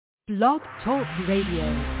Blog Talk Radio.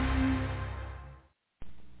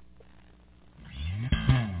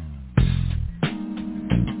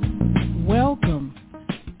 Welcome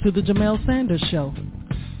to the Jamelle Sanders Show,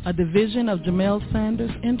 a division of Jamelle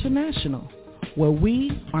Sanders International, where we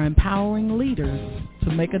are empowering leaders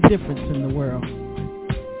to make a difference in the world.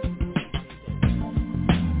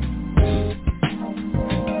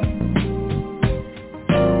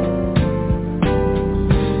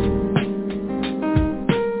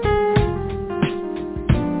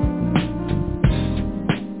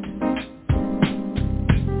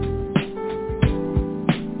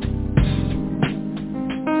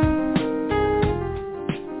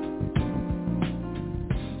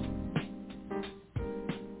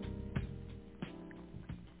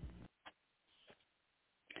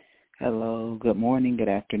 Hello, good morning, good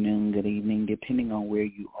afternoon, good evening, depending on where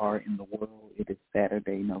you are in the world. It is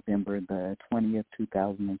Saturday, November the 20th,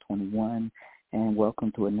 2021, and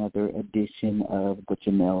welcome to another edition of the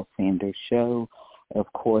Jamelle Sanders Show.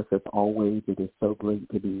 Of course, as always, it is so great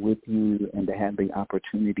to be with you and to have the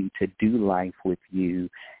opportunity to do life with you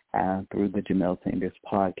through the Jamelle Sanders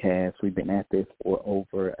podcast. We've been at this for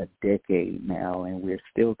over a decade now, and we're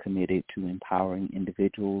still committed to empowering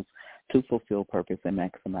individuals to fulfill purpose and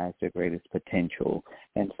maximize their greatest potential.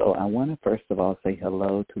 And so I want to first of all say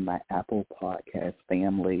hello to my Apple Podcast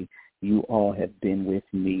family. You all have been with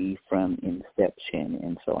me from inception,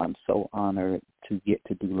 and so I'm so honored to get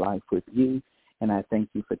to do life with you. And I thank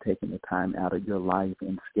you for taking the time out of your life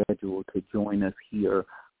and schedule to join us here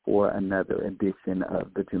for another edition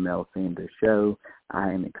of the Jamelle Sanders Show. I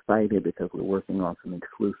am excited because we're working on some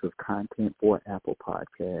exclusive content for Apple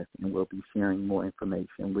Podcasts, and we'll be sharing more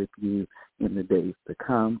information with you in the days to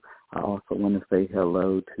come. I also want to say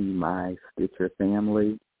hello to my Stitcher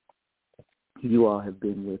family. You all have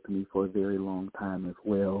been with me for a very long time as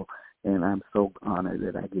well, and I'm so honored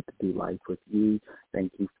that I get to do life with you.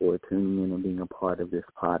 Thank you for tuning in and being a part of this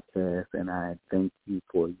podcast, and I thank you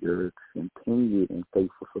for your continued and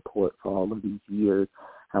faithful support for all of these years.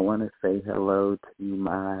 I want to say hello to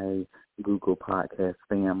my Google Podcast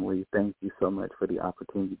family. Thank you so much for the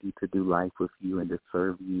opportunity to do life with you and to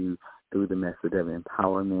serve you through the method of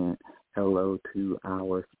empowerment. Hello to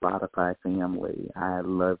our Spotify family. I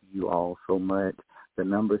love you all so much. The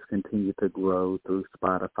numbers continue to grow through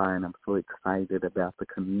Spotify, and I'm so excited about the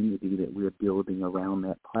community that we're building around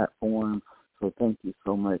that platform. So thank you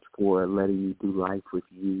so much for letting me do life with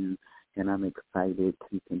you, and I'm excited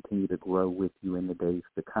to continue to grow with you in the days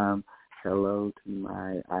to come. Hello to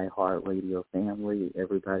my iHeartRadio family.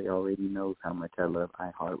 Everybody already knows how much I love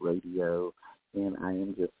iHeartRadio, and I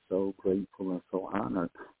am just so grateful and so honored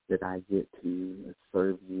that I get to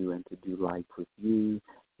serve you and to do life with you.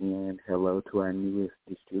 And hello to our newest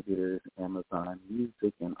distributors, Amazon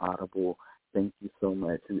Music and Audible. Thank you so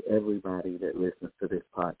much to everybody that listens to this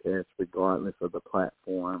podcast, regardless of the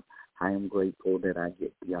platform. I am grateful that I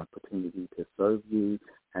get the opportunity to serve you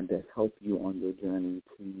and to help you on your journey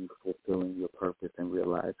to fulfilling your purpose and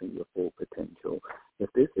realizing your full potential.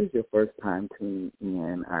 If this is your first time tuning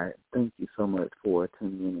in, I thank you so much for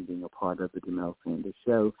tuning in and being a part of the Jamelle Sanders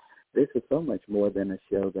Show. This is so much more than a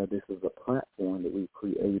show, that this is a platform that we've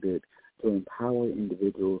created to empower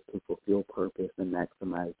individuals to fulfill purpose and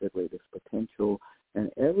maximize their greatest potential. And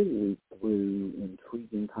every week, through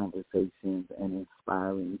intriguing conversations and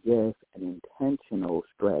inspiring guests and intentional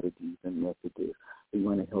strategies and messages, we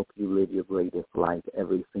want to help you live your greatest life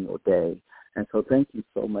every single day. And so thank you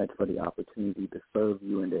so much for the opportunity to serve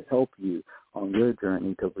you and to help you on your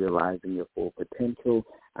journey to realizing your full potential.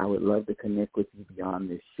 I would love to connect with you beyond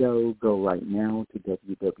this show. Go right now to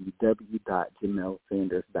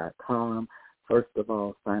www.jamellesanders.com. First of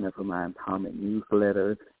all, sign up for my empowerment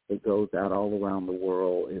newsletter. It goes out all around the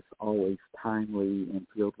world. It's always timely and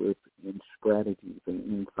filled with strategies and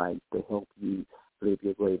insights to help you live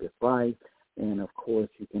your greatest life. And, of course,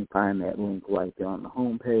 you can find that link right there on the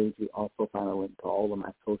homepage. You also find a link to all of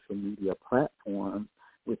my social media platforms,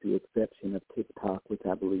 with the exception of TikTok, which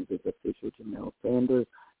I believe is official Jamelle Sanders.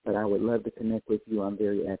 But I would love to connect with you. I'm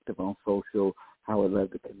very active on social. I would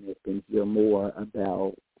love to connect and hear more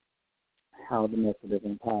about how the method of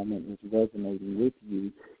empowerment is resonating with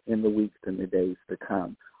you in the weeks and the days to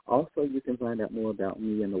come. Also, you can find out more about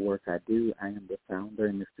me and the work I do. I am the founder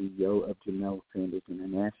and the CEO of Jamelle Sanders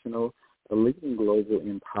International, a leading global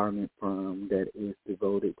empowerment firm that is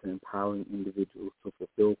devoted to empowering individuals to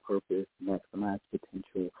fulfill purpose, maximize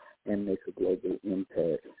potential, and make a global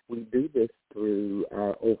impact. We do this through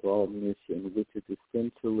our overall mission, which is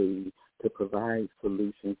essentially to provide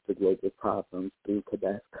solutions to global problems through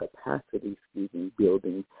capacity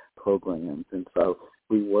building programs. And so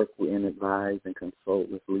we work with and advise and consult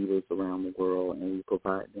with leaders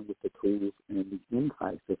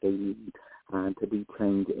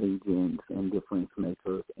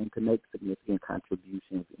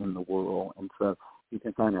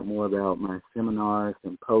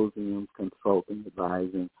museums, consulting,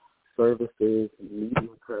 advising, services, media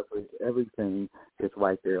coverage, everything is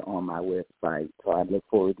right there on my website. So I look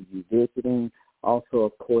forward to you visiting. Also,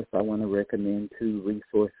 of course, I want to recommend 2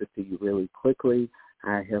 resources to you really quickly.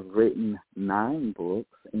 I have written 9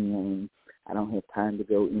 books, and I don't have time to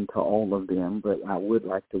go into all of them, but I would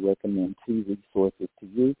like to recommend 2 resources to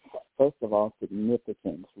you. First of all,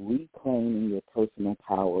 Significance, Reclaiming Your Personal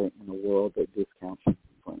Power in a World That Discounts Your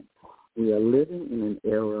Difference. We are living in an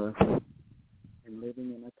era and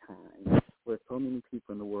living in a time where so many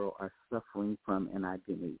people in the world are suffering from an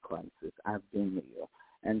identity crisis. I've been there.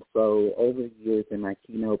 And so over the years in my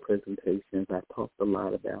keynote presentations, I've talked a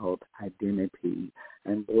lot about identity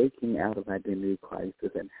and breaking out of identity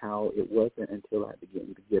crisis and how it wasn't until I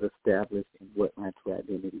began to get established in what my true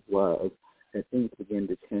identity was that things began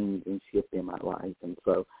to change and shift in my life. And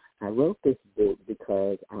so I wrote this book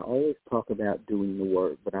because I always talk about doing the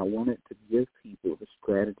work, but I wanted to give people the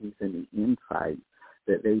strategies and the insights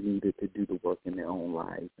that they needed to do the work in their own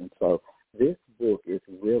lives. And so this book is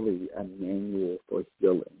really a manual for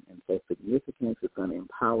healing. And so Significance is going to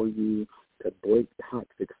empower you to break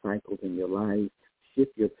toxic cycles in your life,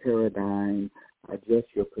 shift your paradigm, adjust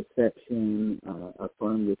your perception,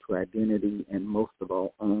 affirm your true identity, and most of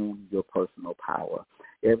all, own your personal power.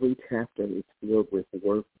 Every chapter is filled with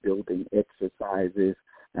work-building exercises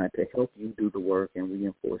to help you do the work and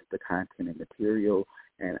reinforce the content and material.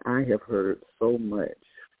 And I have heard so much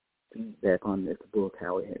feedback on this book,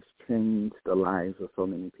 how it has changed the lives of so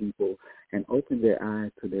many people and opened their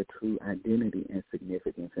eyes to their true identity and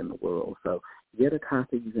significance in the world. So get a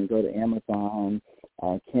copy. You can go to Amazon,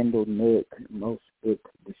 Kindle, Nook. Most book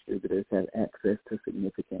distributors have access to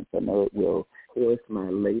Significance. I know it will. Of course, my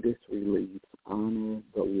latest release, Honor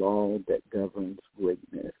the Law That Governs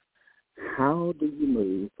Greatness. How do you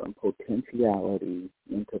move from potentiality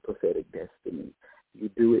into prophetic destiny? You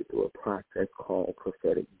do it through a process called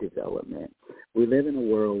prophetic development. We live in a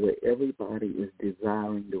world where everybody is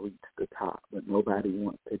desiring to reach the top, but nobody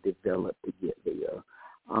wants to develop to get there.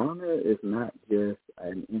 Honor is not just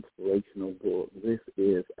an inspirational book. This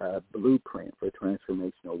is a blueprint for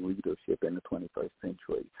transformational leadership in the 21st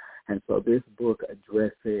century. And so this book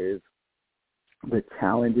addresses the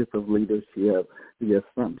challenges of leadership, the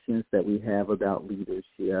assumptions that we have about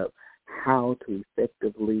leadership, how to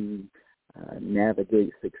effectively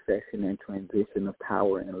navigate succession and transition of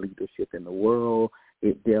power and leadership in the world.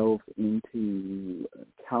 It delves into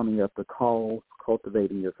counting up the cost,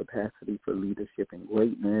 cultivating your capacity for leadership and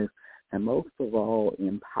greatness, and most of all,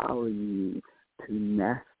 empower you to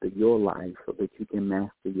master your life so that you can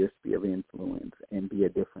master your sphere of influence and be a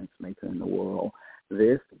difference maker in the world.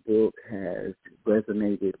 This book has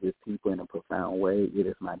resonated with people in a profound way. It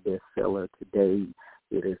is my bestseller to date.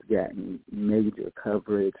 It has gotten major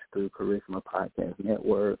coverage through Charisma Podcast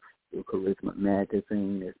Network, through Charisma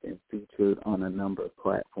Magazine. It's been featured on a number of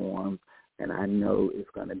platforms, and I know it's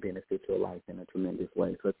going to benefit your life in a tremendous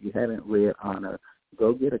way. So if you haven't read Honor,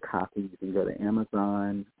 go get a copy. You can go to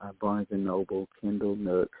Amazon, Barnes & Noble, Kindle,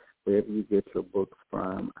 Nook, wherever you get your books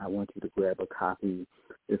from. I want you to grab a copy.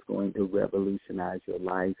 It's going to revolutionize your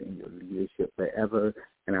life and your leadership forever.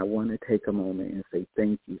 And I want to take a moment and say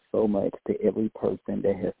thank you so much to every person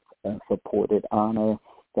that has supported Honor.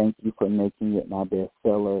 Thank you for making it my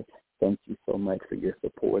bestseller. Thank you so much for your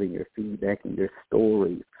support and your feedback and your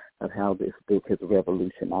stories of how this book has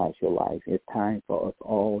revolutionized your life. It's time for us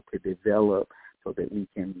all to develop so that we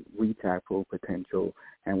can reach our full potential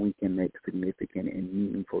and we can make significant and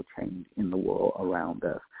meaningful change in the world around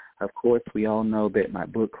us. Of course, we all know that my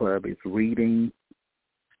book club is reading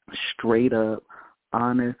straight up,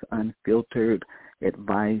 honest, unfiltered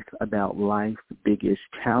advice about life's biggest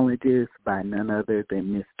challenges by none other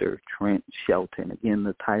than Mr. Trent Shelton. Again,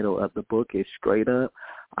 the title of the book is Straight Up,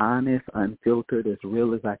 Honest, Unfiltered, as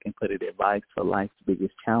real as I can put it, advice for life's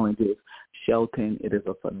biggest challenges. Shelton, it is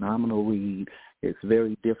a phenomenal read. It's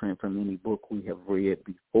very different from any book we have read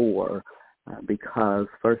before because,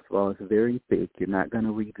 first of all, it's very thick. You're not going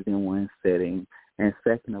to read it in one setting. And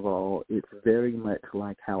second of all, it's very much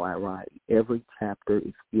like how I write. Every chapter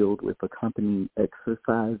is filled with accompanying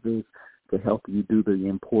exercises to help you do the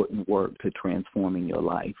important work to transforming your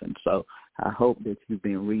life. And so I hope that you've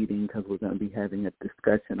been reading because we're going to be having a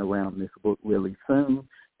discussion around this book really soon.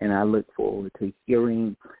 And I look forward to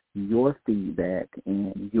hearing your feedback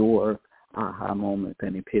and your aha moments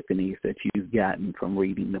and epiphanies that you've gotten from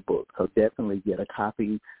reading the book. So definitely get a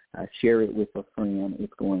copy, share it with a friend.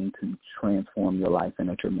 It's going to transform your life in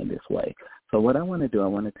a tremendous way. So what I want to do, I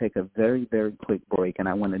want to take a very, very quick break, and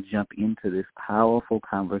I want to jump into this powerful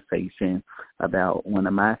conversation about one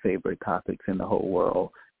of my favorite topics in the whole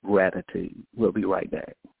world, gratitude. We'll be right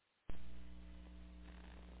back.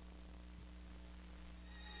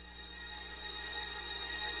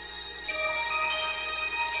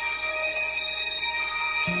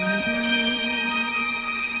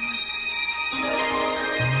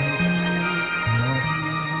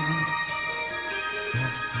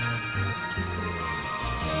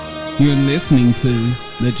 You're listening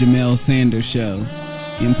to The Jamelle Sanders Show,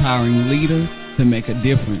 empowering leaders to make a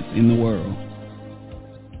difference in the world.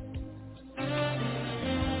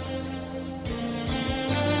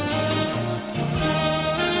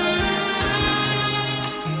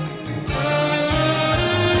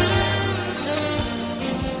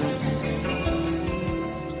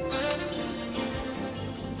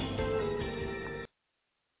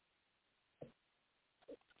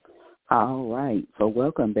 All right, so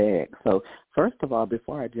welcome back. So first of all,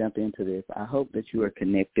 before I jump into this, I hope that you are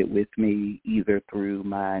connected with me either through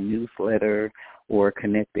my newsletter or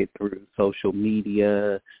connected through social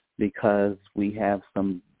media, because we have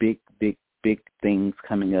some big things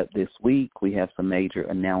coming up this week. We have some major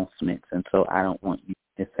announcements, and so I don't want you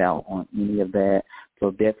to miss out on any of that.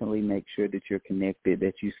 So definitely make sure that you're connected,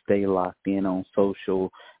 that you stay locked in on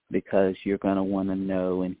social, because you're going to want to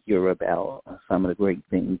know and hear about some of the great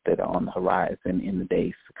things that are on the horizon in the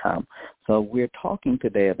days to come. So we're talking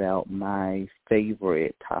today about my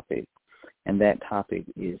favorite topic, and that topic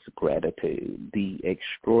is gratitude, the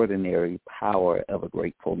extraordinary power of a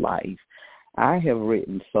grateful life. I have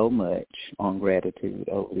written so much on gratitude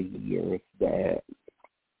over the years that,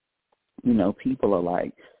 you know, people are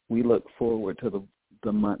like, we look forward to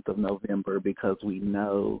the month of November because we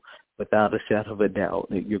know without a shadow of a doubt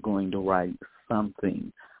that you're going to write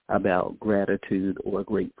something about gratitude or a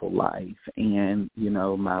grateful life. And, you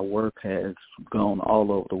know, my work has gone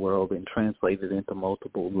all over the world and translated into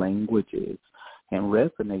multiple languages and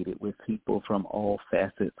resonated with people from all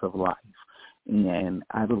facets of life. And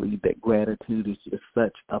I believe that gratitude is just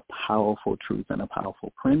such a powerful truth and a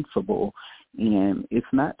powerful principle. And it's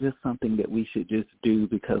not just something that we should just do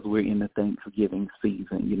because we're in the Thanksgiving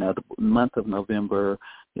season. You know, the month of November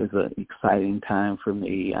is an exciting time for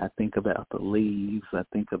me. I think about the leaves. I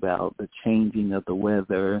think about the changing of the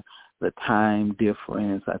weather, the time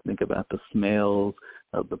difference. I think about the smells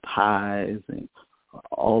of the pies and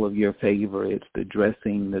all of your favorites, the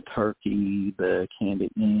dressing, the turkey, the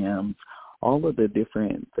candied yams, all of the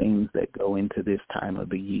different things that go into this time of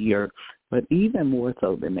the year. But even more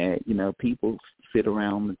so than that, you know, people sit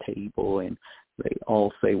around the table and they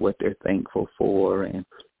all say what they're thankful for, and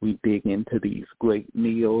we dig into these great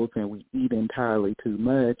meals and we eat entirely too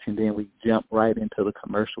much, and then we jump right into the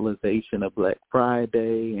commercialization of Black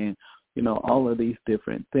Friday and, you know, all of these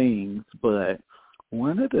different things. But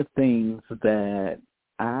one of the things that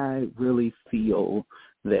I really feel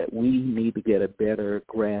that we need to get a better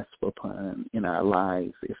grasp upon in our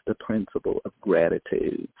lives is the principle of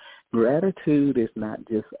gratitude. Gratitude is not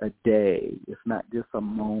just a day. It's not just a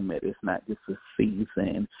moment. It's not just a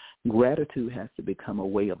season. Gratitude has to become a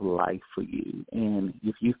way of life for you. And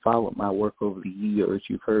if you followed my work over the years,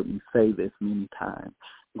 you've heard me say this many times.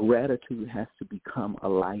 Gratitude has to become a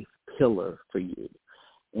life pillar for you.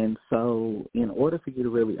 And so in order for you to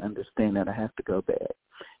really understand that, I have to go back.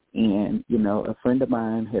 And, you know, a friend of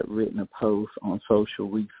mine had written a post on social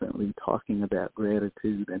recently talking about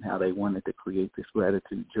gratitude and how they wanted to create this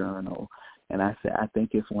gratitude journal. And I said, I think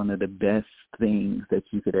it's one of the best things that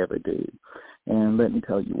you could ever do. And let me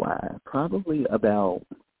tell you why. Probably about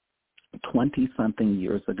 20-something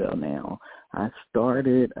years ago now, I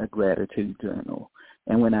started a gratitude journal.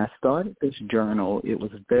 And when I started this journal, it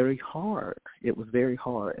was very hard. It was very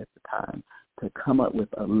hard at the time to come up with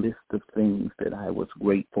a list of things that I was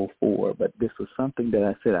grateful for. But this was something that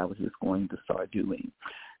I said I was just going to start doing.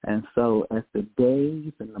 And so as the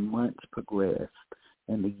days and the months progressed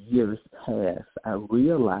and the years passed, I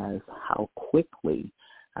realized how quickly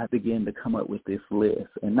I began to come up with this list.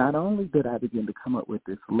 And not only did I begin to come up with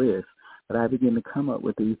this list, but I began to come up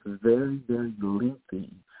with these very, very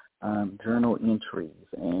lengthy journal entries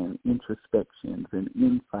and introspections and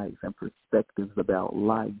insights and perspectives about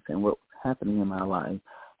life and what was happening in my life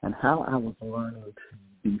and how I was learning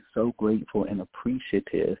to be so grateful and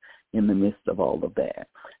appreciative in the midst of all of that.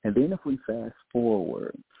 And then if we fast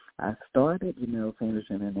forward, I started Jamelle Sanders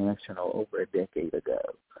International over a decade ago.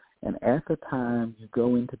 And at the time, you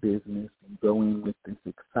go into business, you go in with this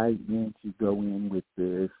excitement, you go in with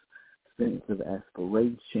this sense of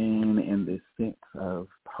aspiration and this sense of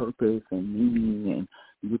purpose and meaning, and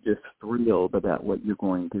you're just thrilled about what you're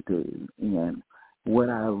going to do. And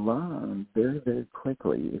what I learned very, very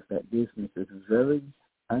quickly is that business is very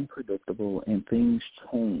unpredictable and things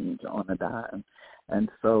change on a dime. And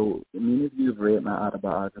so many of you have read my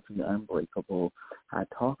autobiography, Unbreakable. I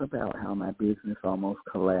talk about how my business almost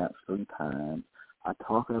collapsed 3 times. I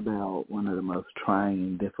talk about one of the most trying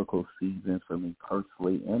and difficult seasons for me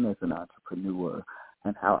personally and as an entrepreneur,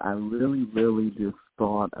 and how I really, really just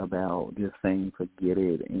thought about just saying forget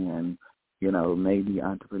it and maybe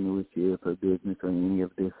entrepreneurship or business or any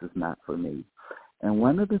of this is not for me. And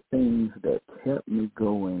one of the things that kept me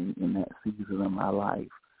going in that season of my life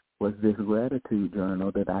was this gratitude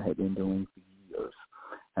journal that I had been doing for years.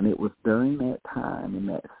 And it was during that time, in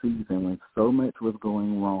that season, when so much was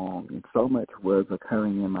going wrong and so much was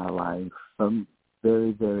occurring in my life, some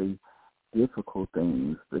very, very difficult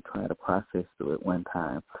things to try to process through at one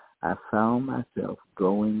time, I found myself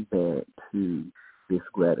going back to this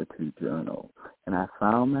gratitude journal. And I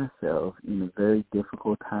found myself in a very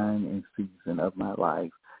difficult time and season of my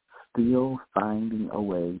life still finding a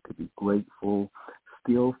way to be grateful,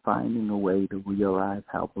 still finding a way to realize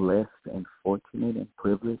how blessed and fortunate and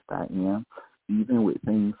privileged I am, even with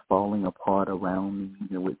things falling apart around me,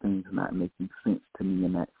 even with things not making sense to me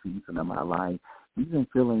in that season of my life, even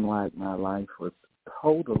feeling like my life was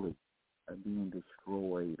totally being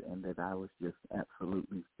destroyed and that I was just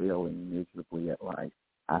absolutely failing miserably at life.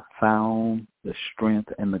 I found the strength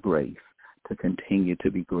and the grace to continue to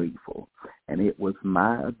be grateful. And it was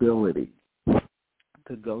my ability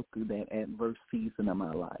to go through that adverse season of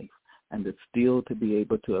my life and to still to be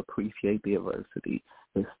able to appreciate the adversity,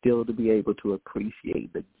 to still to be able to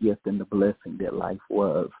appreciate the gift and the blessing that life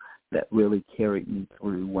was, that really carried me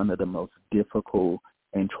through one of the most difficult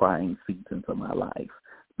and trying seasons of my life.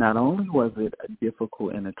 Not only was it a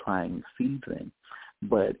difficult and a trying season,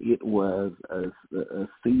 but it was a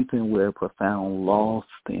season where profound loss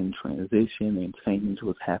and transition and change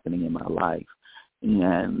was happening in my life.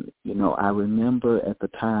 And, I remember at the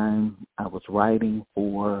time I was writing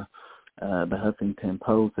for the Huffington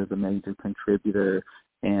Post as a major contributor,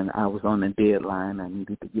 and I was on a deadline. I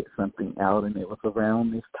needed to get something out, and it was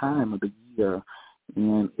around this time of the year.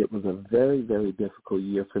 And it was a very, very difficult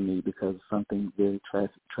year for me because something very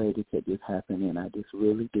tragic had just happened, and I just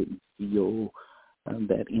really didn't feel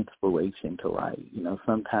that inspiration to write.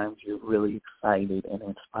 Sometimes you're really excited and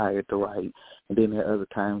inspired to write, and then there are other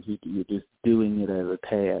times you're just doing it as a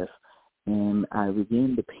task. And I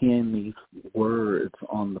began to pen these words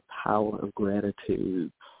on the power of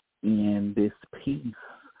gratitude, and this piece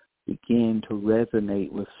began to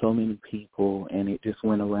resonate with so many people, and it just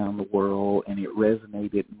went around the world, and it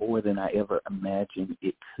resonated more than I ever imagined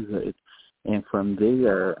it could. And from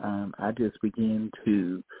there, I just began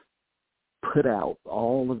to put out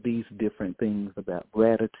all of these different things about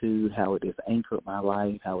gratitude, how it has anchored my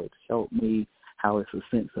life, how it's helped me, how it's a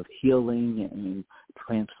sense of healing and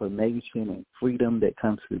transformation and freedom that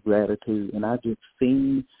comes through gratitude. And I just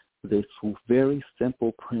seen this very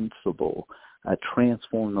simple principle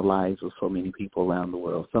transform the lives of so many people around the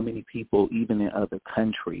world. So many people, even in other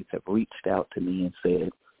countries, have reached out to me and said,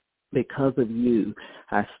 because of you,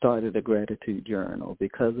 I started a gratitude journal.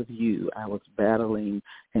 Because of you, I was battling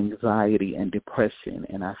anxiety and depression,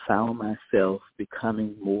 and I found myself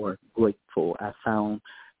becoming more grateful. I found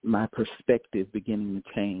my perspective beginning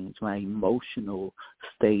to change, my emotional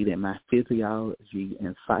state and my physiology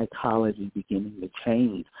and psychology beginning to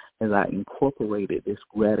change as I incorporated this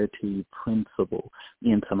gratitude principle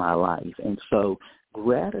into my life. And so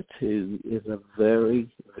gratitude is a very,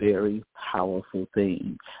 very powerful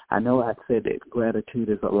thing. I know I said that gratitude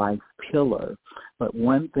is a life pillar, but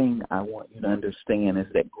one thing I want you to understand is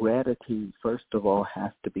that gratitude, first of all,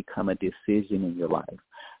 has to become a decision in your life.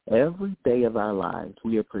 Every day of our lives,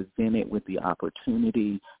 we are presented with the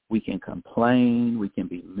opportunity. We can complain. We can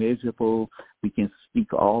be miserable. We can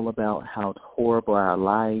speak all about how horrible our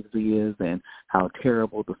lives is and how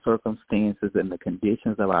terrible the circumstances and the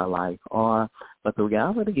conditions of our life are. But the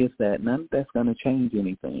reality is that none of that's going to change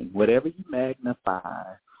anything. Whatever you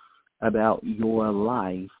magnify about your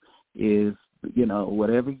life is,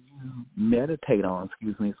 whatever you meditate on,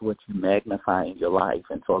 is what you magnify in your life.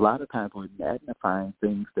 And so a lot of times we're magnifying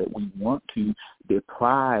things that we want to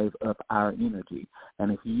deprive of our energy.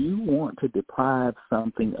 And if you want to deprive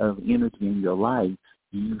something of energy in your life,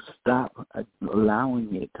 you stop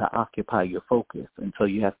allowing it to occupy your focus. And so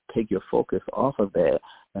you have to take your focus off of that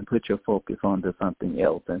and put your focus onto something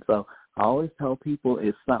else. And so I always tell people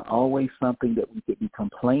it's not always something that we could be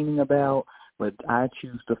complaining about, but I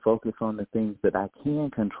choose to focus on the things that I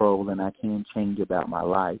can control and I can change about my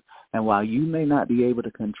life. And while you may not be able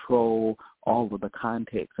to control all of the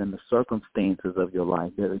context and the circumstances of your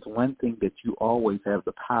life, there is one thing that you always have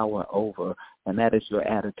the power over, and that is your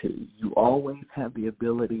attitude. You always have the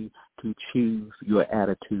ability to choose your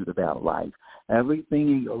attitude about life. Everything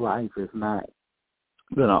in your life is not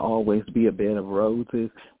going to always be a bed of roses.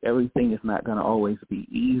 Everything is not going to always be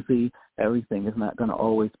easy. Everything is not going to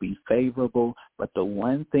always be favorable. But the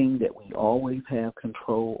one thing that we always have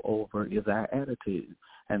control over is our attitude.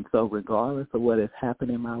 And so regardless of what has happened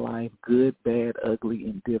in my life, good, bad, ugly,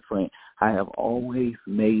 indifferent, I have always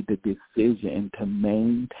made the decision to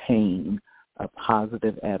maintain a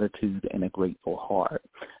positive attitude and a grateful heart.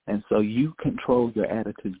 And so you control your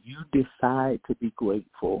attitude. You decide to be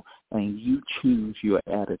grateful, and you choose your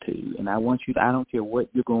attitude. And I want you to, I don't care what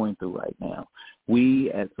you're going through right now.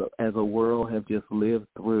 We as a world have just lived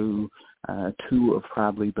through two of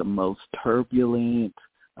probably the most turbulent,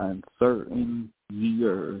 uncertain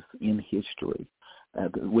years in history.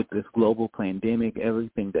 With this global pandemic,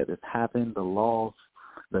 everything that has happened, the loss,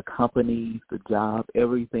 the companies, the job,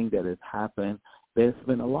 everything that has happened, there's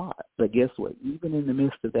been a lot. But guess what? Even in the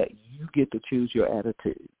midst of that, you get to choose your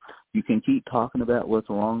attitude. You can keep talking about what's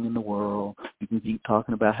wrong in the world. You can keep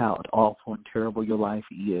talking about how awful and terrible your life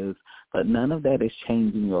is, but none of that is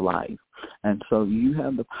changing your life. And so you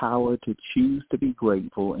have the power to choose to be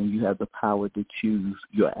grateful, and you have the power to choose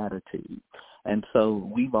your attitude. And so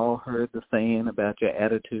we've all heard the saying about your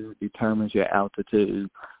attitude determines your altitude,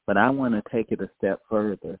 but I want to take it a step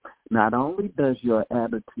further. Not only does your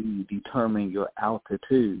attitude determine your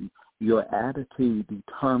altitude, your attitude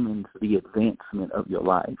determines the advancement of your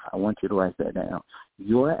life. I want you to write that down.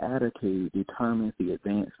 Your attitude determines the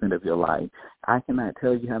advancement of your life. I cannot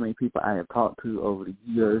tell you how many people I have talked to over the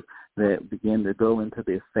years that begin to go into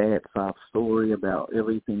this sad, soft story about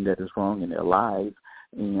everything that is wrong in their lives.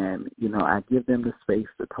 And, I give them the space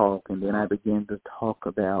to talk, and then I begin to talk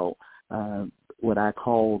about what I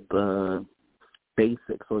call the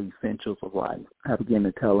basics or essentials of life. I begin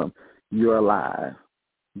to tell them, you're alive,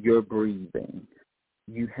 you're breathing,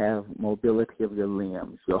 you have mobility of your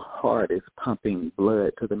limbs, your heart is pumping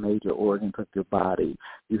blood to the major organs of your body,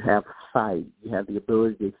 you have sight, you have the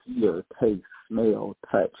ability to hear, taste, smell,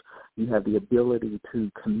 touch, you have the ability to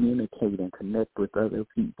communicate and connect with other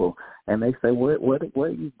people. And they say, what are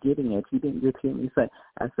you getting at? You didn't just hear me say.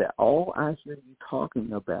 I said, all I hear you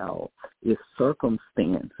talking about is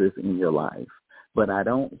circumstances in your life, but I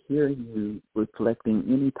don't hear you reflecting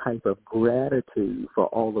any type of gratitude for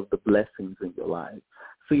all of the blessings in your life.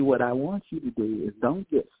 See, what I want you to do is don't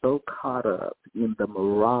get so caught up in the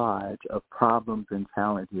mirage of problems and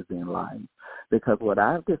challenges in life, because what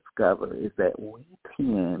I've discovered is that we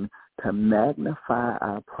tend to magnify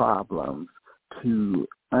our problems to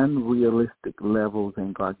unrealistic levels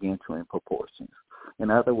and gargantuan proportions. In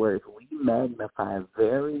other words, we magnify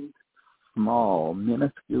very small,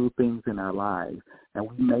 minuscule things in our lives, and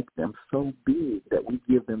we make them so big that we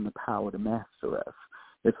give them the power to master us.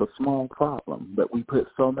 It's a small problem, but we put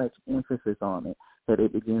so much emphasis on it that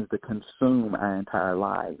it begins to consume our entire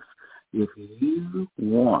lives. If you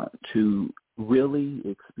want to really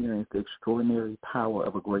experience the extraordinary power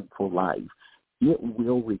of a grateful life, it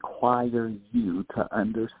will require you to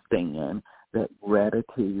understand that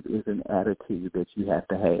gratitude is an attitude that you have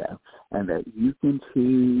to have, and that you can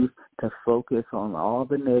choose to focus on all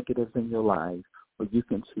the negatives in your life, or you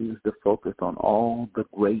can choose to focus on all the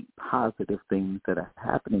great positive things that are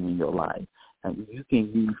happening in your life. And you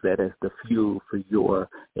can use that as the fuel for your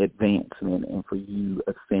advancement and for you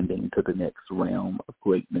ascending to the next realm of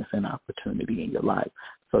greatness and opportunity in your life.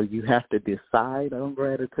 So you have to decide on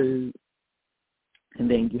gratitude,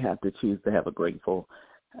 and then you have to choose to have a grateful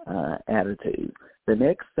attitude. The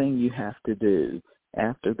next thing you have to do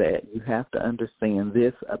after that, you have to understand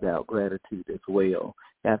this about gratitude as well.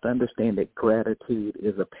 You have to understand that gratitude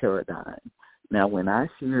is a paradigm. Now, when I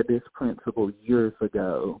shared this principle years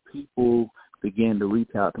ago, people began to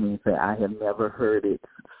reach out to me and say, I have never heard it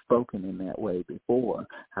spoken in that way before.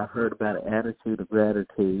 I've heard about an attitude of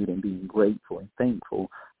gratitude and being grateful and thankful,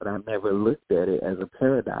 but I've never looked at it as a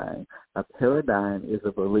paradigm. A paradigm is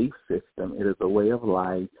a belief system. It is a way of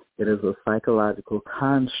life. It is a psychological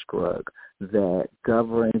construct that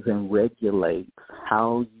governs and regulates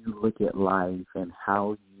how you look at life and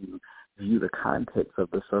how you view the context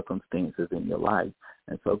of the circumstances in your life.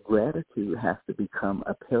 And so gratitude has to become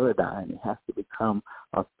a paradigm. It has to become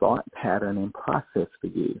a thought pattern and process for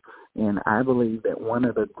you. And I believe that one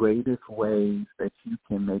of the greatest ways that you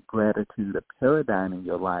can make gratitude a paradigm in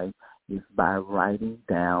your life is by writing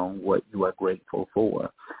down what you are grateful for.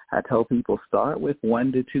 I tell people start with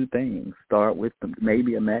 1 to 2 things. Start with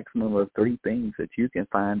maybe a maximum of 3 things that you can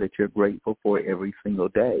find that you're grateful for every single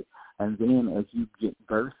day. And then as you get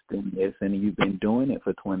versed in this and you've been doing it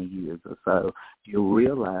for 20 years or so, you'll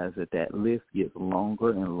realize that that list gets longer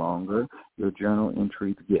and longer. Your journal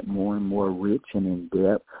entries get more and more rich and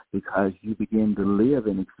in-depth because you begin to live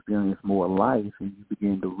and experience more life, and you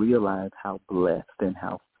begin to realize how blessed and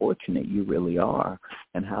how fortunate you really are,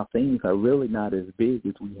 and how things are really not as big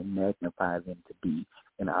as we have magnified them to be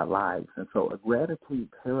in our lives. And so a gratitude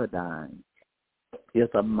paradigm is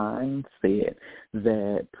a mindset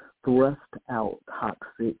that thrusts out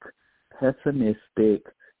toxic, pessimistic,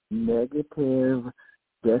 negative,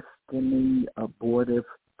 destiny abortive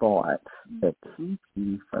thoughts that keep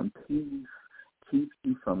you from peace, keep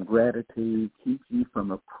you from gratitude, keep you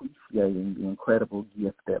from appreciating the incredible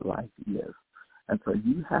gift that life is. And so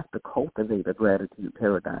you have to cultivate a gratitude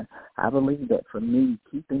paradigm. I believe that for me,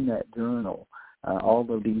 keeping that journal all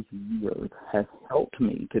of these years has helped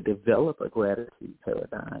me to develop a gratitude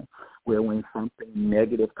paradigm where when something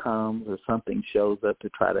negative comes or something shows up to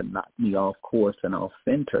try to knock me off course and off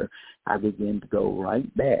center, I begin to go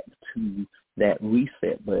right back to that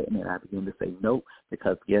reset button and I begin to say, nope,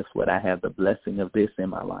 because guess what? I have the blessing of this in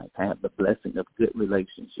my life. I have the blessing of good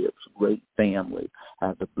relationships, great family. I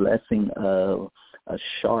have the blessing of a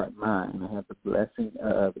sharp mind. I have the blessing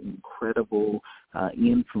of incredible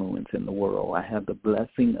influence in the world. I have the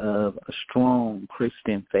blessing of a strong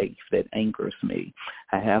Christian faith that anchors me.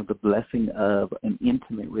 I have the blessing of an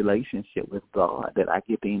intimate relationship with God that I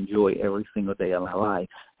get to enjoy every single day of my life.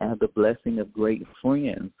 I have the blessing of great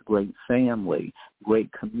friends, great family,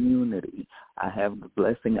 great community. I have the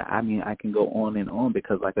blessing, I can go on and on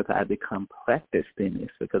because, like I said, I become practiced in this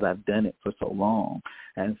because I've done it for so long.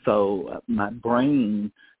 And so my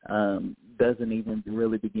brain doesn't even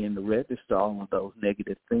really begin to register all of those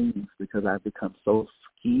negative things because I've become so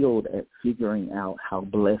skilled at figuring out how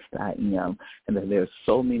blessed I am and that there's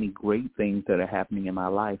so many great things that are happening in my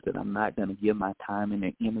life that I'm not going to give my time and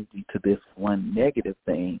energy to this one negative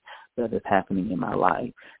thing that is happening in my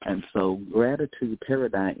life. And so gratitude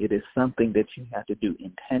paradigm, it is something that you have to do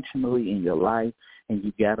intentionally in your life, and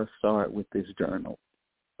you got to start with this journal.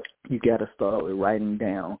 You got to start with writing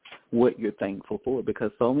down what you're thankful for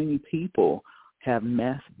because so many people have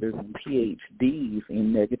masters and PhDs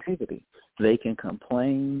in negativity. They can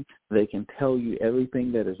complain. They can tell you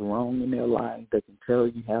everything that is wrong in their life. They can tell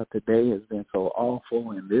you how today has been so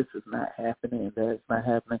awful and this is not happening and that's not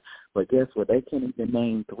happening. But guess what? They can't even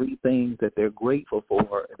name 3 things that they're grateful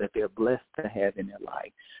for, that they're blessed to have in their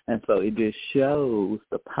life. And so it just shows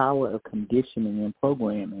the power of conditioning and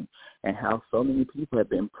programming and how so many people have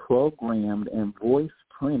been programmed and voice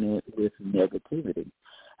printed with negativity.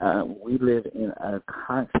 We live in a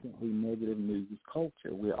constantly negative news culture.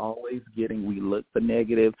 We're always we look for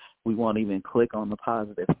negative. We won't even click on the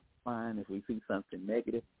positive line. If we see something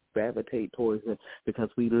negative, gravitate towards it because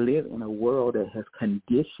we live in a world that has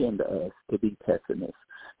conditioned us to be pessimists.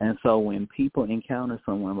 And so when people encounter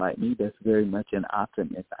someone like me that's very much an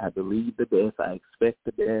optimist, I believe the best, I expect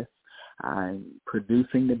the best, I'm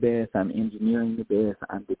producing the best, I'm engineering the best,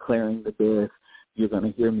 I'm declaring the best, you're going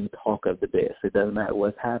to hear me talk of the best. It doesn't matter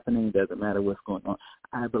what's happening. It doesn't matter what's going on.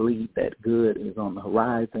 I believe that good is on the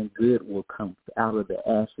horizon. Good will come out of the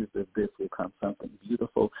ashes. Of this will come something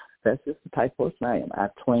beautiful. That's just the type of person I am.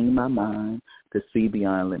 I've trained my mind to see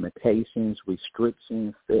beyond limitations,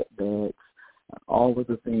 restrictions, setbacks, all of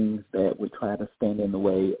the things that would try to stand in the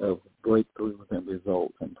way of breakthroughs and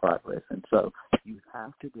results and progress. And so you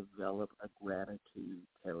have to develop a gratitude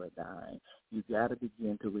paradigm. You got to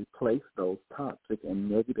begin to replace those toxic and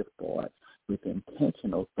negative thoughts with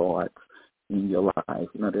intentional thoughts in your life.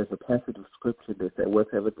 You know, there's a passage of scripture that says,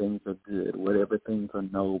 whatever things are good, whatever things are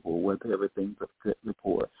noble, whatever things of good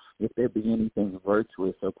report, if there be anything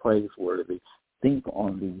virtuous or praiseworthy, think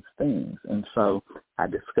on these things. And so I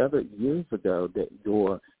discovered years ago that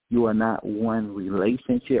you are not one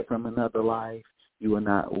relationship from another life. You are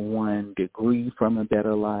not one degree from a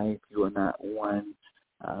better life. You are not one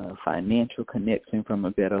financial connection from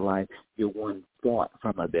a better life. You're one thought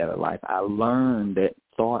from a better life. I learned that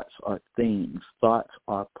thoughts are things. Thoughts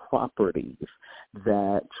are properties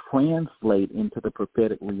that translate into the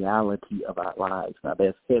prophetic reality of our lives. Now,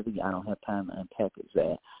 that's heavy. I don't have time to unpackage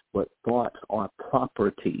that. But thoughts are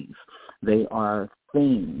properties. They are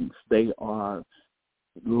things. They are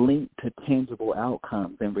linked to tangible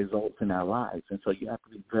outcomes and results in our lives. And so you have to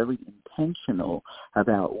be very intentional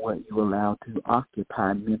about what you allow to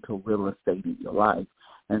occupy mental real estate in your life.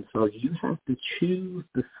 And so you have to choose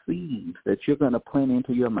the seeds that you're going to plant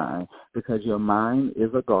into your mind because your mind is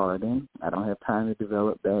a garden. I don't have time to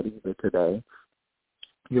develop that either today.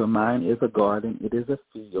 Your mind is a garden. It is a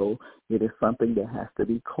field. It is something that has to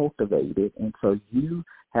be cultivated. And so you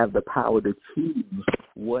have the power to choose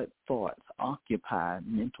what thoughts occupy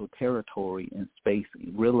mental territory and space,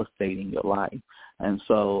 real estate in your life. And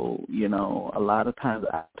so, you know, a lot of times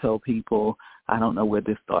I tell people, I don't know where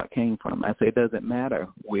this thought came from. I say it doesn't matter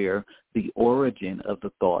where the origin of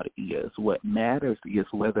the thought is. What matters is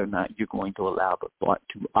whether or not you're going to allow the thought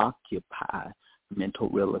to occupy mental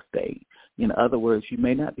real estate. In other words, you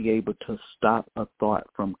may not be able to stop a thought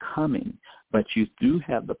from coming, but you do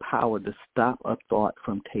have the power to stop a thought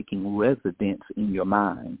from taking residence in your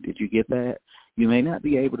mind. Did you get that? You may not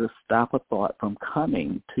be able to stop a thought from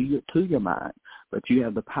coming to your mind, but you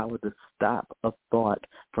have the power to stop a thought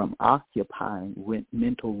from occupying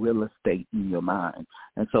mental real estate in your mind.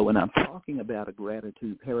 And so when I'm talking about a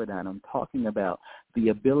gratitude paradigm, I'm talking about the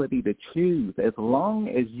ability to choose. As long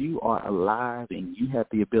as you are alive and you have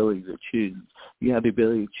the ability to choose, you have the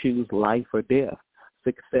ability to choose life or death,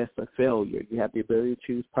 success or failure. You have the ability to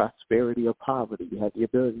choose prosperity or poverty. You have the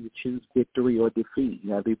ability to choose victory or defeat.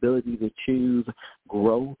 You have the ability to choose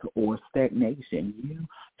growth or stagnation. You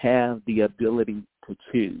have the ability to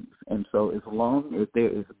choose. And so as long as there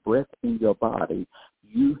is breath in your body,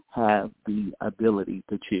 you have the ability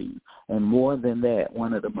to choose. And more than that,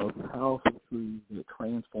 one of the most powerful truths that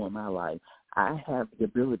transform my life, I have the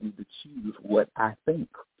ability to choose what I think.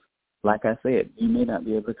 Like I said, you may not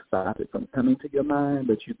be able to stop it from coming to your mind,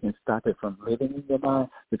 but you can stop it from living in your mind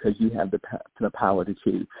because you have the power to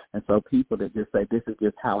choose. And so people that just say, this is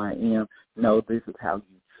just how I am, no, this is how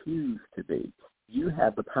you choose to be. You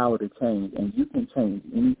have the power to change, and you can change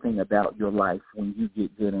anything about your life when you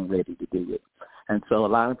get good and ready to do it. And so a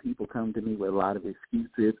lot of people come to me with a lot of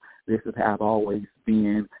excuses. This is how I've always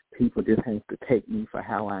been. People just have to take me for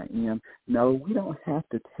how I am. No, we don't have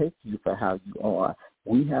to take you for how you are.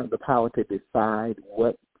 We have the power to decide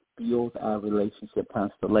what fuels our relationship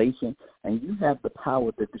constellation, and you have the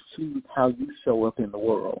power to choose how you show up in the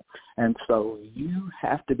world. And so you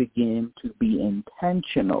have to begin to be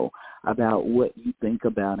intentional about what you think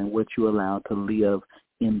about and what you allow to live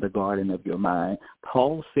in the garden of your mind.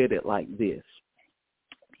 Paul said it like this.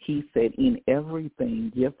 He said, in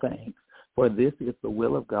everything give thanks, for this is the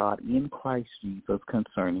will of God in Christ Jesus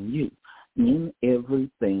concerning you. In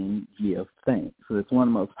everything give thanks. So it's one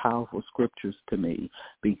of the most powerful scriptures to me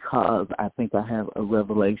because I think I have a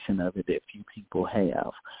revelation of it that few people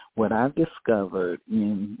have. What I've discovered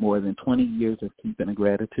in more than 20 years of keeping a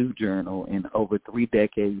gratitude journal and over 3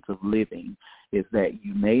 decades of living is that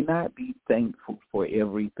you may not be thankful for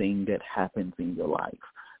everything that happens in your life,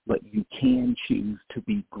 but you can choose to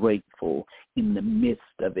be grateful in the midst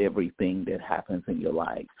of everything that happens in your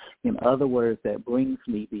life. In other words, that brings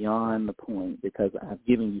me beyond the point because I've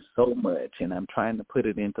given you so much and I'm trying to put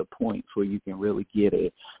it into points where you can really get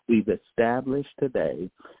it. We've established today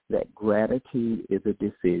that gratitude is a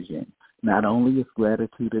decision. Not only is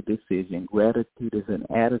gratitude a decision, gratitude is an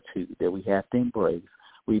attitude that we have to embrace.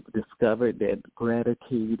 We've discovered that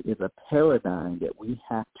gratitude is a paradigm that we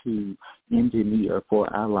have to engineer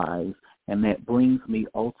for our lives, and that brings me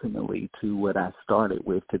ultimately to what I started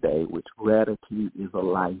with today, which gratitude is a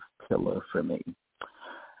life pillar for me.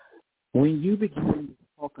 When you begin to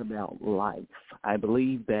talk about life, I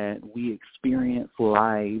believe that we experience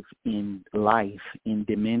life in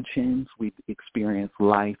dimensions. We experience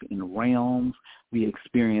life in realms. We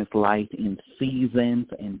experience life in seasons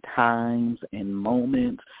and times and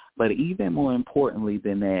moments. But even more importantly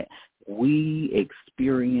than that, we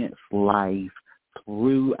experience life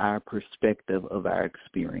through our perspective of our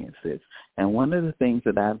experiences. And one of the things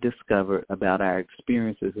that I've discovered about our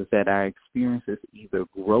experiences is that our experiences either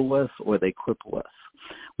grow us or they cripple us.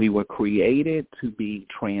 We were created to be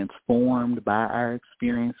transformed by our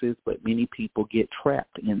experiences, but many people get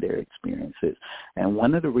trapped in their experiences. And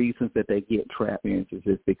one of the reasons that they get trapped in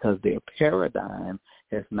experiences is because their paradigm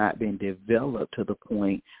has not been developed to the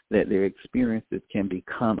point that their experiences can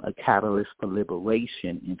become a catalyst for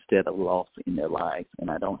liberation instead of loss in their lives. And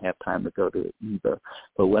I don't have time to go to it either.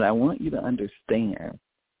 But what I want you to understand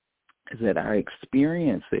is that our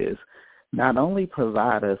experiences not only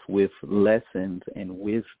provide us with lessons and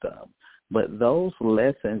wisdom, but those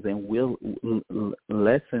lessons and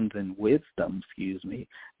wisdom,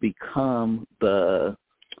 become the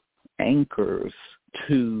anchors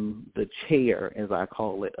to the chair, as I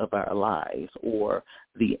call it, of our lives, or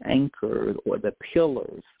the anchors or the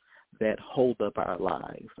pillars that hold up our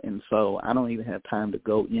lives. And so I don't even have time to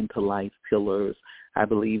go into life pillars. I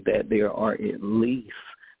believe that there are at least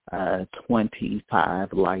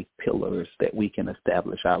 25 life pillars that we can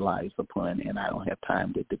establish our lives upon, and I don't have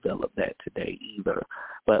time to develop that today either.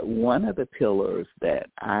 But one of the pillars that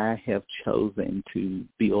I have chosen to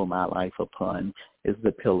build my life upon is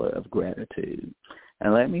the pillar of gratitude.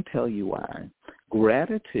 And let me tell you why.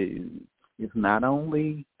 Gratitude is not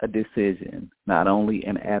only a decision, not only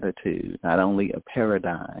an attitude, not only a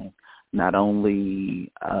paradigm, not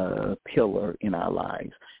only a pillar in our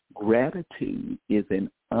lives. Gratitude is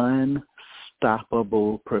an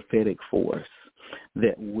unstoppable prophetic force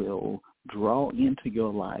that will draw into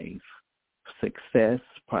your life success,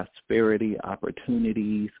 prosperity,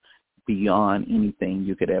 opportunities, beyond anything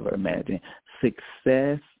you could ever imagine.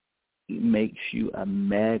 Success makes you a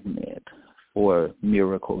magnet for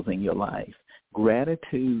miracles in your life.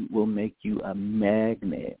 Gratitude will make you a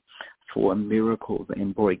magnet for miracles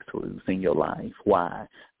and breakthroughs in your life. Why?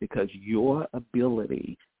 Because your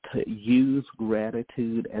ability to use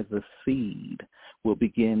gratitude as a seed will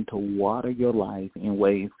begin to water your life in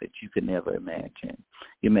ways that you could never imagine.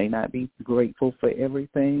 You may not be grateful for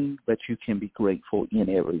everything, but you can be grateful in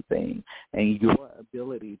everything. And your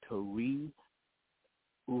ability to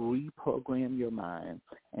reprogram your mind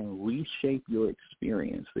and reshape your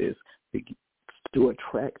experiences to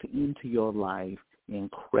attract into your life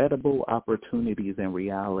incredible opportunities and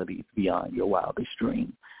realities beyond your wildest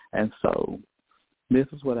dream. And so this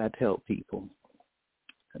is what I tell people.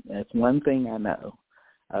 That's one thing I know.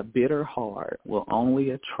 A bitter heart will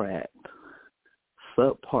only attract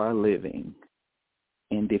subpar living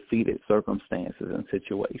in defeated circumstances and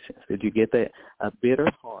situations. Did you get that? A bitter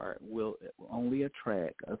heart will only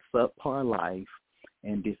attract a subpar life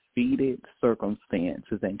in defeated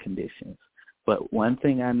circumstances and conditions. But one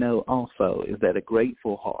thing I know also is that a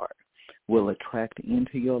grateful heart will attract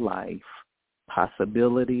into your life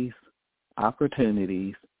possibilities,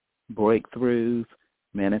 opportunities, breakthroughs,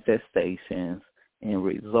 manifestations, and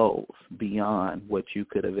results beyond what you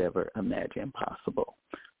could have ever imagined possible.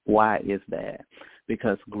 Why is that?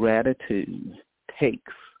 Because gratitude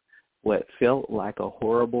takes what felt like a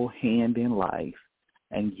horrible hand in life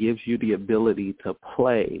and gives you the ability to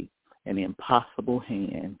play an impossible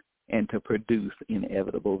hand and to produce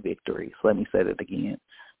inevitable victories. Let me say that again.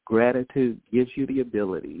 Gratitude gives you the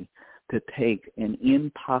ability to take an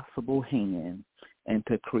impossible hand and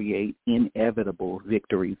to create inevitable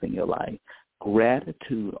victories in your life.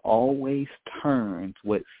 Gratitude always turns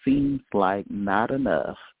what seems like not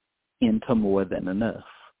enough into more than enough.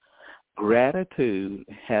 Gratitude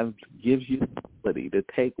gives you the ability to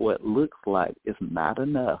take what looks like is not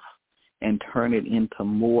enough and turn it into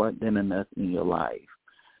more than enough in your life.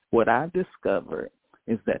 What I've discovered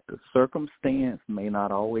is that the circumstance may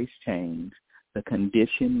not always change, the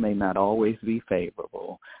condition may not always be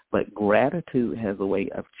favorable, but gratitude has a way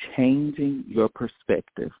of changing your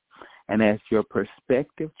perspective. And as your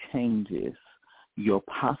perspective changes, your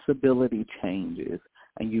possibility changes,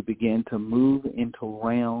 and you begin to move into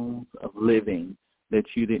realms of living that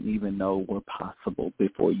you didn't even know were possible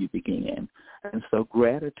before you began. And so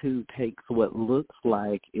gratitude takes what looks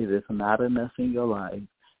like it is not enough in your life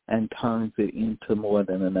and turns it into more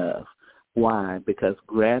than enough. Why? Because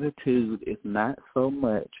gratitude is not so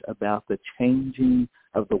much about the changing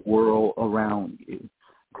of the world around you.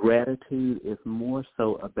 Gratitude is more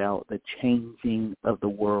so about the changing of the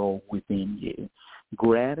world within you.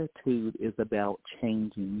 Gratitude is about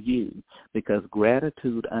changing you, because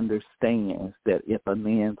gratitude understands that if a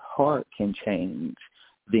man's heart can change,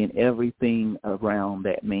 then everything around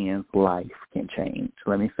that man's life can change.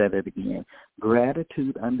 Let me say that again.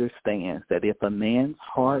 Gratitude understands that if a man's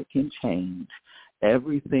heart can change,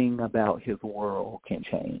 everything about his world can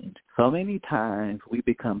change. So many times we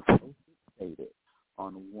become so fixated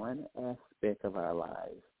on one aspect of our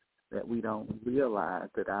lives that we don't realize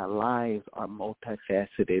that our lives are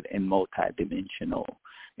multifaceted and multidimensional.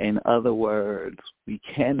 In other words, we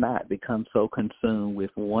cannot become so consumed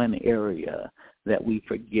with one area that we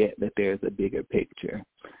forget that there's a bigger picture.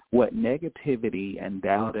 What negativity and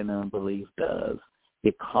doubt and unbelief does,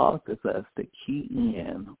 it causes us to key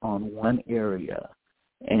in on one area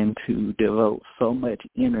and to devote so much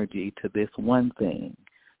energy to this one thing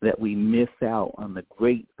that we miss out on the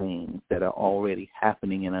great things that are already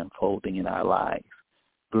happening and unfolding in our lives.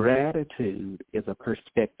 Gratitude is a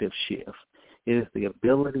perspective shift. It is the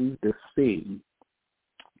ability to see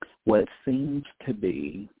what seems to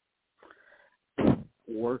be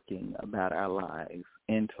working about our lives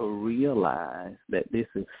and to realize that this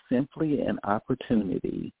is simply an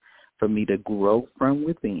opportunity for me to grow from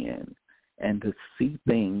within and to see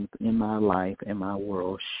things in my life and my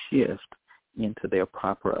world shift into their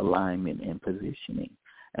proper alignment and positioning.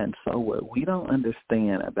 And so what we don't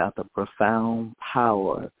understand about the profound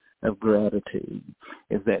power of gratitude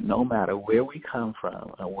is that no matter where we come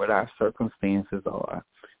from or what our circumstances are,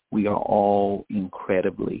 we are all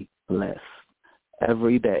incredibly blessed.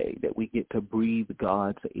 Every day that we get to breathe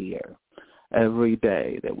God's air, every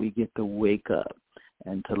day that we get to wake up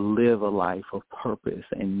and to live a life of purpose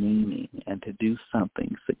and meaning and to do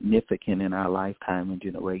something significant in our lifetime and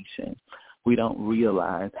generation, we don't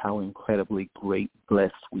realize how incredibly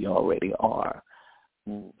blessed we already are.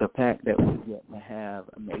 The fact that we get to have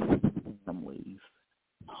amazing families,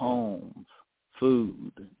 homes,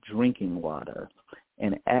 food, drinking water,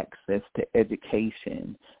 and access to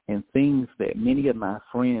education and things that many of my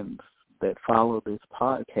friends that follow this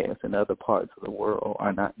podcast in other parts of the world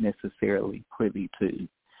are not necessarily privy to.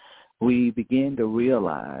 We begin to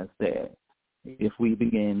realize that if we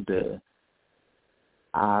begin to,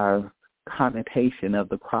 our connotation of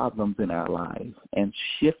the problems in our life and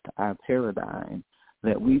shift our paradigm,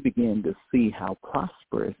 that we begin to see how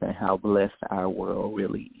prosperous and how blessed our world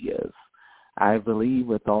really is. I believe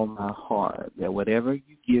with all my heart that whatever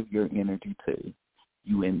you give your energy to,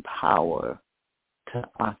 you empower to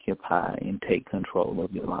occupy and take control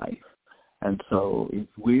of your life. And so if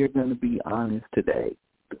we're going to be honest today,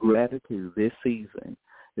 gratitude this season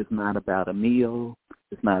is not about a meal,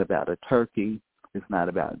 it's not about a turkey, it's not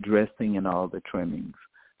about dressing and all the trimmings.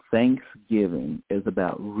 Thanksgiving is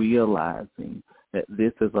about realizing that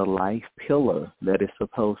this is a life pillar that is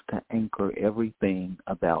supposed to anchor everything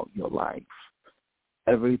about your life.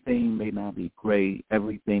 Everything may not be great,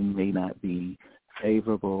 everything may not be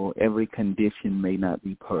favorable, every condition may not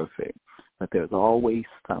be perfect, but there's always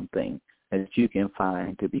something that you can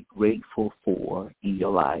find to be grateful for in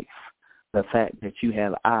your life. The fact that you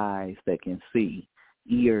have eyes that can see,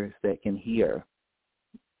 ears that can hear,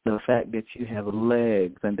 the fact that you have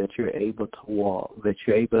legs and that you're able to walk, that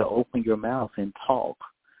you're able to open your mouth and talk,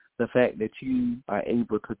 the fact that you are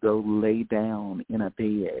able to go lay down in a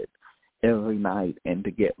bed every night and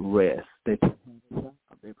to get rest, that you have a job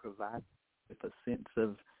that provides with a sense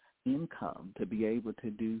of income to be able to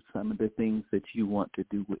do some of the things that you want to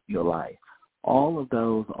do with your life. All of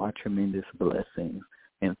those are tremendous blessings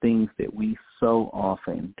and things that we so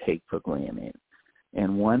often take for granted.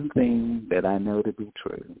 And one thing that I know to be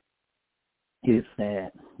true is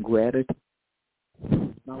that gratitude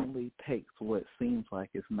only takes what seems like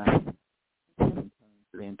it's not and turns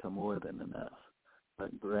it into more than enough.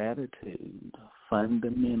 But gratitude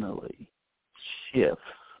fundamentally shifts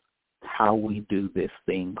how we do this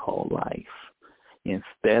thing called life.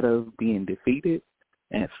 Instead of being defeated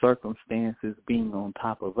and circumstances being on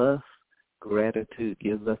top of us, gratitude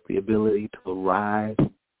gives us the ability to rise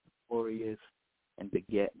victorious and to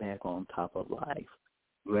get back on top of life.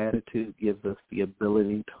 Gratitude gives us the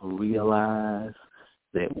ability to realize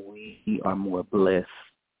that we are more blessed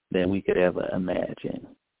than we could ever imagine.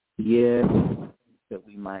 Yes, that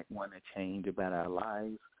we might want to change about our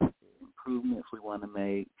lives, the improvements we want to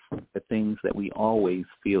make, the things that we always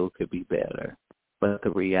feel could be better. But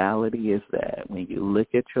the reality is that when you look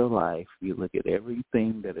at your life, you look at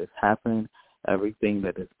everything that has happened, everything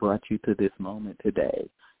that has brought you to this moment today,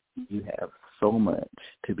 you have so much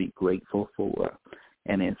to be grateful for.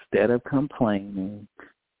 And instead of complaining,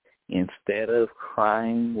 instead of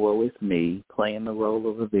crying, woe is me, playing the role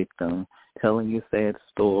of a victim, telling your sad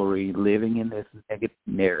story, living in this negative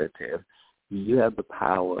narrative, you have the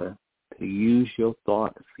power to use your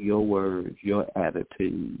thoughts, your words, your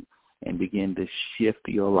attitude, and begin to shift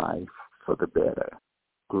your life for the better.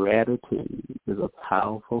 Gratitude is a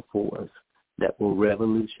powerful force that will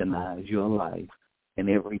revolutionize your life and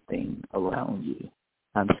everything around you.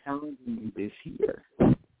 I'm challenging you this year,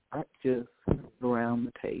 not just sit around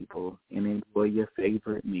the table and enjoy your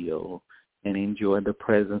favorite meal and enjoy the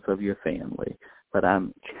presence of your family, but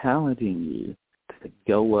I'm challenging you to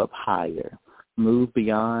go up higher, move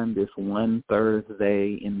beyond this one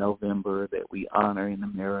Thursday in November that we honor in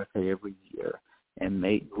America every year, and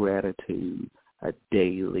make gratitude a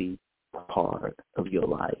daily part of your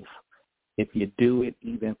life. If you do it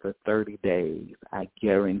even for 30 days, I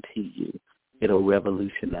guarantee you it'll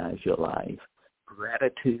revolutionize your life.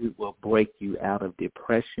 Gratitude will break you out of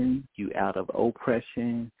depression, you out of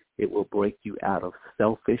oppression. It will break you out of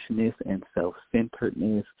selfishness and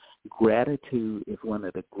self-centeredness. Gratitude is one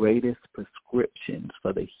of the greatest prescriptions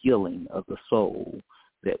for the healing of the soul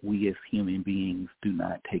that we as human beings do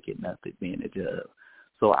not take enough advantage of.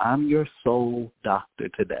 So I'm your soul doctor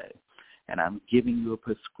today, and I'm giving you a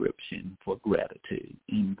prescription for gratitude.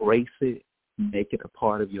 Embrace it, make it a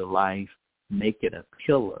part of your life, make it a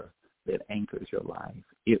pillar that anchors your life.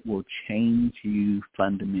 It will change you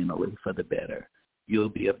fundamentally for the better. You'll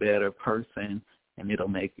be a better person, and it'll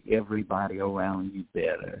make everybody around you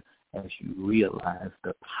better as you realize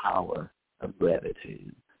the power of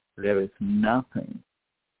gratitude. There is nothing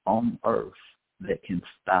on earth that can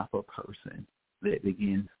stop a person that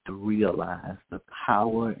begins to realize the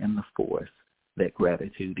power and the force that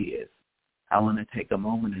gratitude is. I want to take a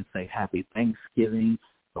moment and say happy Thanksgiving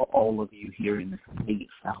to all of you here in the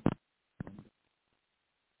States.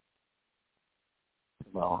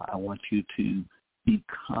 Well, I want you to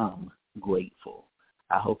become grateful.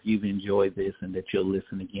 I hope you've enjoyed this and that you'll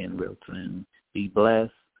listen again real soon. Be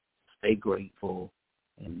blessed, stay grateful,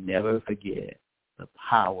 and never forget the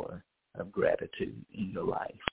power of gratitude in your life.